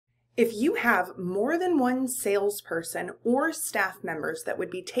If you have more than one salesperson or staff members that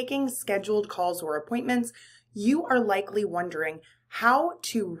would be taking scheduled calls or appointments, you are likely wondering how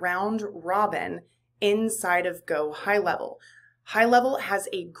to round robin inside of GoHighlevel. Highlevel has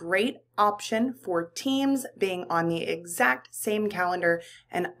a great option for teams being on the exact same calendar,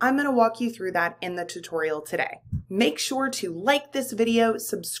 and I'm going to walk you through that in the tutorial today. Make sure to like this video,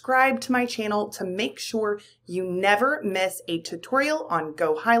 subscribe to my channel to make sure you never miss a tutorial on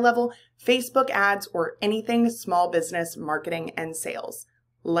GoHighlevel, Facebook ads, or anything small business marketing and sales.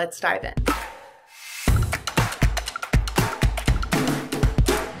 Let's dive in.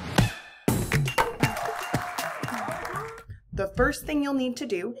 The first thing you'll need to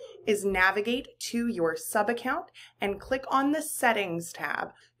do is navigate to your sub-account and click on the Settings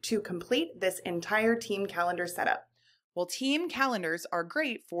tab to complete this entire team calendar setup. Well, team calendars are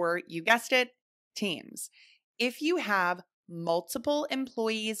great for, you guessed it, teams. If you have multiple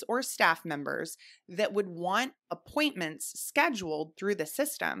employees or staff members that would want appointments scheduled through the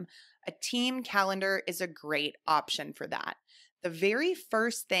system, a team calendar is a great option for that. The very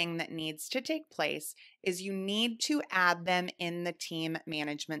first thing that needs to take place is you need to add them in the team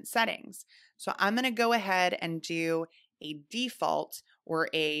management settings. So I'm going to go ahead and do a default or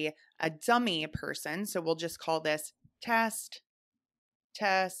a dummy person. So we'll just call this test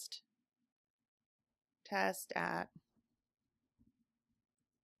at,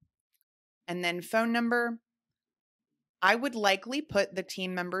 and then phone number. I would likely put the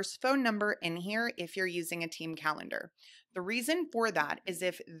team member's phone number in here if you're using a team calendar. The reason for that is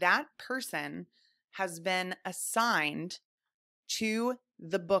if that person has been assigned to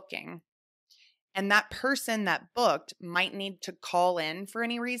the booking and that person that booked might need to call in for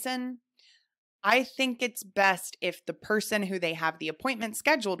any reason, I think it's best if the person who they have the appointment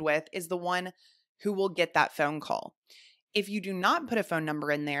scheduled with is the one who will get that phone call. If you do not put a phone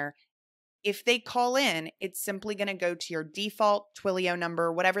number in there, if they call in, it's simply going to go to your default Twilio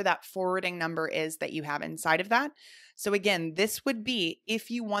number, whatever that forwarding number is that you have inside of that. So again, this would be if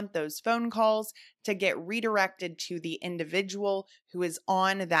you want those phone calls to get redirected to the individual who is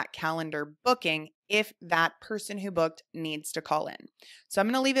on that calendar booking if that person who booked needs to call in. So I'm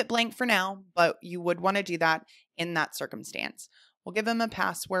going to leave it blank for now, but you would want to do that in that circumstance. We'll give them a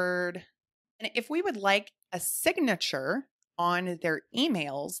password. And if we would like a signature on their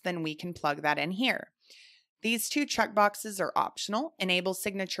emails, then we can plug that in here. These two checkboxes are optional. Enable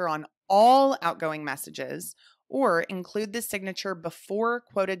signature on all outgoing messages or include the signature before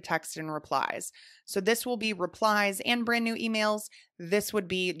quoted text and replies. So this will be replies and brand new emails. This would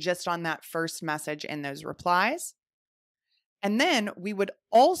be just on that first message in those replies. And then we would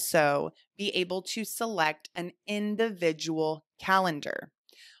also be able to select an individual calendar.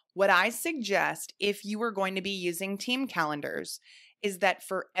 What I suggest if you are going to be using team calendars is that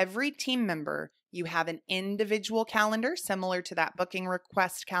for every team member, you have an individual calendar similar to that booking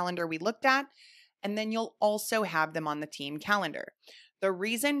request calendar we looked at, and then you'll also have them on the team calendar. The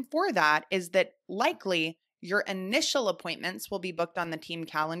reason for that is that likely your initial appointments will be booked on the team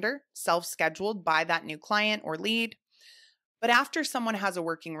calendar, self-scheduled by that new client or lead. But after someone has a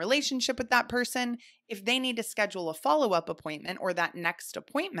working relationship with that person, if they need to schedule a follow-up appointment or that next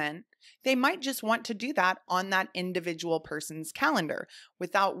appointment, they might just want to do that on that individual person's calendar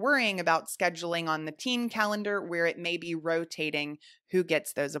without worrying about scheduling on the team calendar where it may be rotating who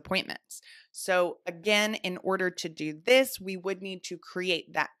gets those appointments. So again, in order to do this, we would need to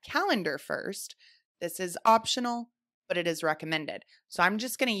create that calendar first. This is optional, but it is recommended. So I'm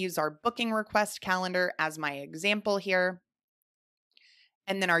just going to use our booking request calendar as my example here.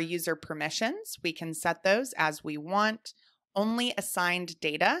 And then our user permissions, we can set those as we want. Only assigned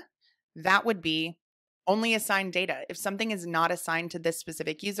data, that would be only assigned data. If something is not assigned to this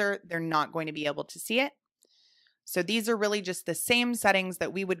specific user, they're not going to be able to see it. So these are really just the same settings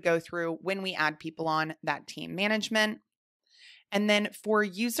that we would go through when we add people on that team management. And then for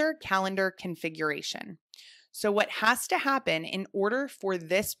user calendar configuration. So what has to happen in order for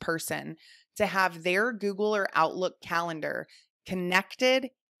this person to have their Google or Outlook calendar connected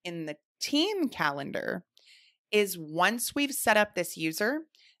in the team calendar is once we've set up this user,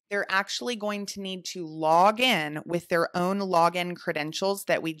 they're actually going to need to log in with their own login credentials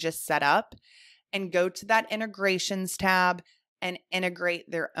that we just set up and go to that integrations tab and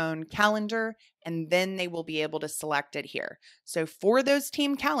integrate their own calendar, and then they will be able to select it here. So for those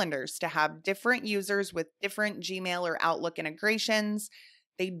team calendars to have different users with different Gmail or Outlook integrations,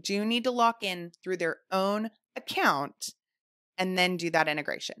 they do need to log in through their own account and then do that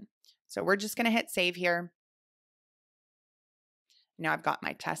integration. So we're just going to hit save here. Now I've got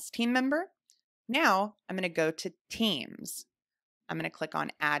my test team member. Now I'm going to go to Teams. I'm going to click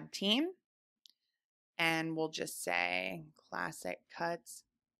on Add Team, and we'll just say Classic Cuts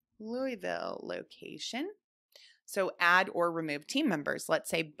Louisville location. So add or remove team members. Let's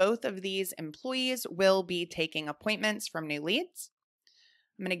say both of these employees will be taking appointments from new leads.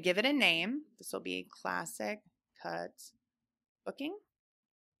 I'm going to give it a name. This will be Classic Cuts Booking.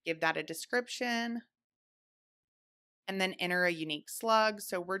 Give that a description, and then enter a unique slug.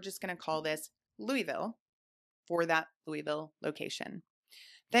 So we're just going to call this Louisville for that Louisville location.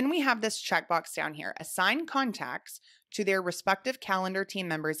 Then we have this checkbox down here, assign contacts to their respective calendar team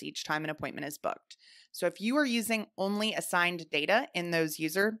members each time an appointment is booked. So if you are using only assigned data in those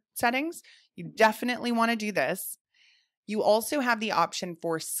user settings, you definitely want to do this. You also have the option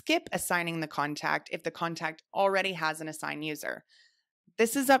for skip assigning the contact if the contact already has an assigned user.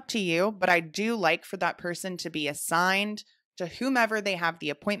 This is up to you, but I do like for that person to be assigned to whomever they have the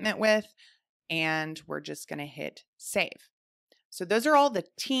appointment with, and we're just going to hit save. So those are all the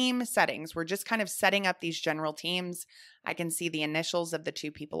team settings. We're just kind of setting up these general teams. I can see the initials of the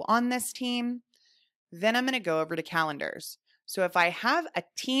two people on this team. Then I'm going to go over to calendars. So if I have a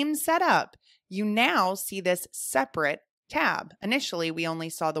team set up, you now see this separate tab. Initially, we only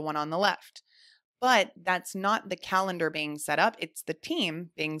saw the one on the left, but that's not the calendar being set up. It's the team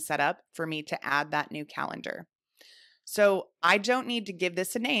being set up for me to add that new calendar. So I don't need to give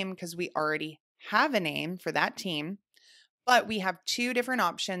this a name because we already have a name for that team. But we have two different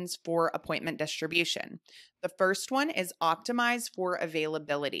options for appointment distribution. The first one is optimize for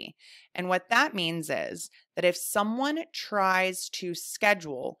availability. And what that means is that if someone tries to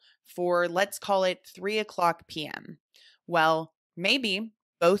schedule for, let's call it 3:00 p.m., well, maybe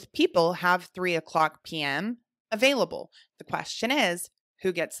both people have 3:00 p.m. available. The question is,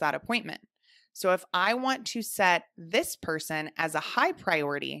 who gets that appointment? So if I want to set this person as a high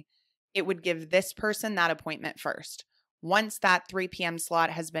priority, it would give this person that appointment first. Once that 3 p.m.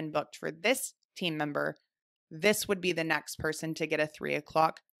 slot has been booked for this team member, this would be the next person to get a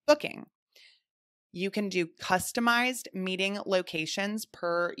 3:00 booking. You can do customized meeting locations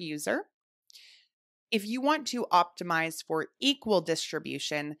per user. If you want to optimize for equal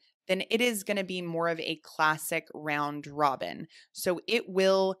distribution, then it is going to be more of a classic round robin. So it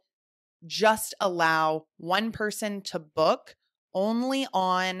will just allow one person to book only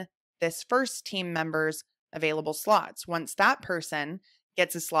on this first team member's available slots. Once that person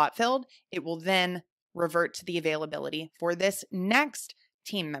gets a slot filled, it will then revert to the availability for this next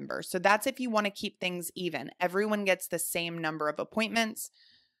team member. So that's if you want to keep things even. Everyone gets the same number of appointments.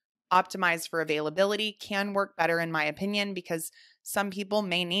 Optimize for availability can work better in my opinion because some people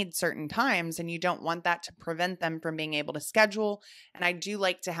may need certain times and you don't want that to prevent them from being able to schedule. And I do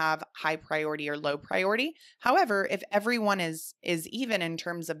like to have high priority or low priority. However, if everyone is even in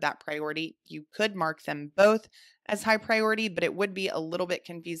terms of that priority, you could mark them both as high priority, but it would be a little bit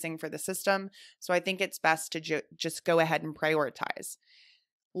confusing for the system. So I think it's best to just go ahead and prioritize.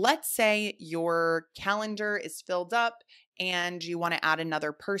 Let's say your calendar is filled up and you want to add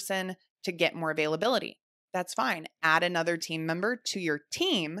another person to get more availability. That's fine. Add another team member to your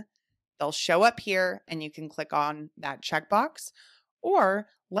team. They'll show up here and you can click on that checkbox. Or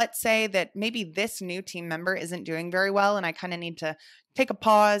let's say that maybe this new team member isn't doing very well and I kind of need to take a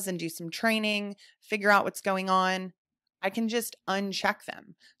pause and do some training, figure out what's going on. I can just uncheck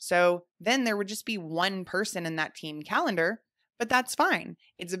them. So then there would just be one person in that team calendar, but that's fine.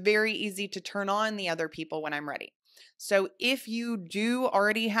 It's very easy to turn on the other people when I'm ready. So if you do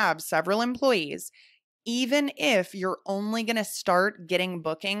already have several employees, even if you're only going to start getting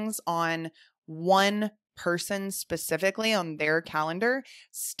bookings on one person specifically on their calendar,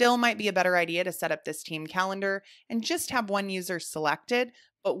 still might be a better idea to set up this team calendar and just have one user selected.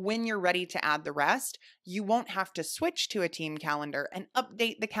 But when you're ready to add the rest, you won't have to switch to a team calendar and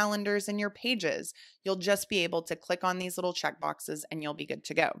update the calendars in your pages. You'll just be able to click on these little checkboxes and you'll be good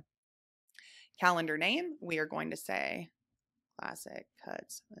to go. Calendar name, we are going to say Classic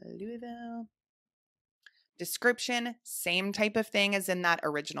Cuts Louisville. Description, same type of thing as in that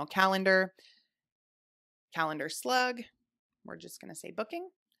original calendar. Calendar slug, we're just going to say booking.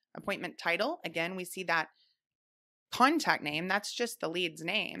 Appointment title, again, we see that contact name, that's just the lead's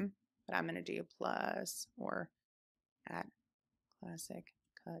name, but I'm going to do plus or at Classic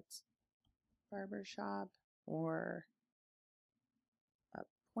Cuts Barbershop or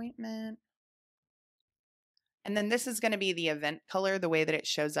appointment. And then this is going to be the event color, the way that it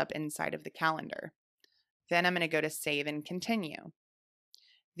shows up inside of the calendar. Then I'm going to go to save and continue.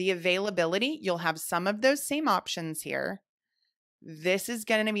 The availability, you'll have some of those same options here. This is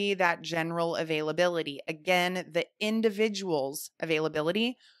going to be that general availability. Again, the individual's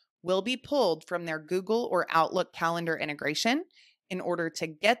availability will be pulled from their Google or Outlook calendar integration, In order to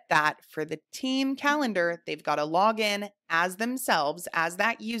get that for the team calendar, they've got to log in as themselves, as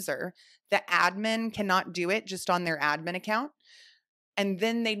that user. The admin cannot do it just on their admin account. And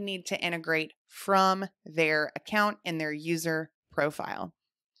then they need to integrate from their account in their user profile.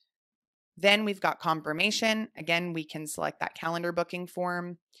 Then we've got confirmation. Again, we can select that calendar booking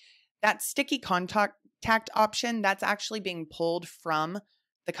form. That sticky contact option, that's actually being pulled from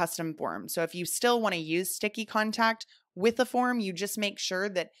the custom form. So if you still want to use sticky contact with a form, you just make sure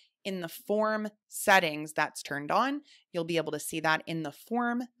that in the form settings that's turned on. You'll be able to see that in the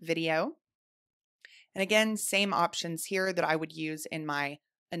form video. And again, same options here that I would use in my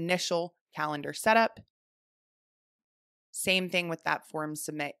initial calendar setup. Same thing with that form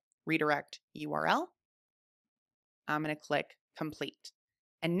submit redirect URL. I'm going to click complete.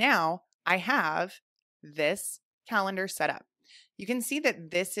 And now I have this calendar set up. You can see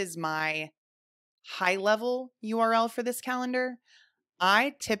that this is my Highlevel URL for this calendar.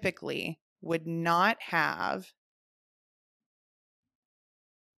 I typically would not have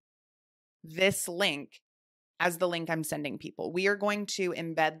this link as the link I'm sending people. We are going to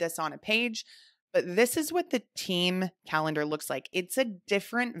embed this on a page, but this is what the team calendar looks like. It's a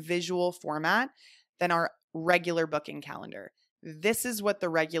different visual format than our regular booking calendar. This is what the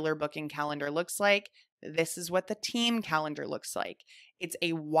regular booking calendar looks like. This is what the team calendar looks like. It's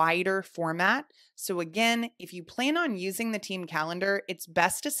a wider format. So again, if you plan on using the team calendar, it's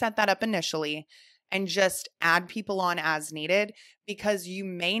best to set that up initially and just add people on as needed, because you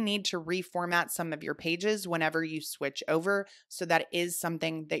may need to reformat some of your pages whenever you switch over. So that is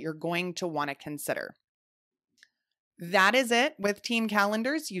something that you're going to want to consider. That is it with team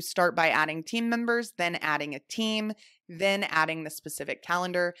calendars. You start by adding team members, then adding a team, then adding the specific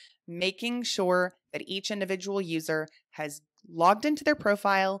calendar, making sure that each individual user has logged into their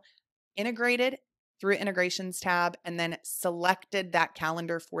profile, integrated through integrations tab, and then selected that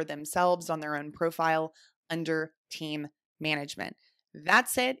calendar for themselves on their own profile under team management.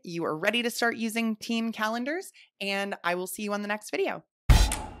 That's it. You are ready to start using team calendars, and I will see you on the next video.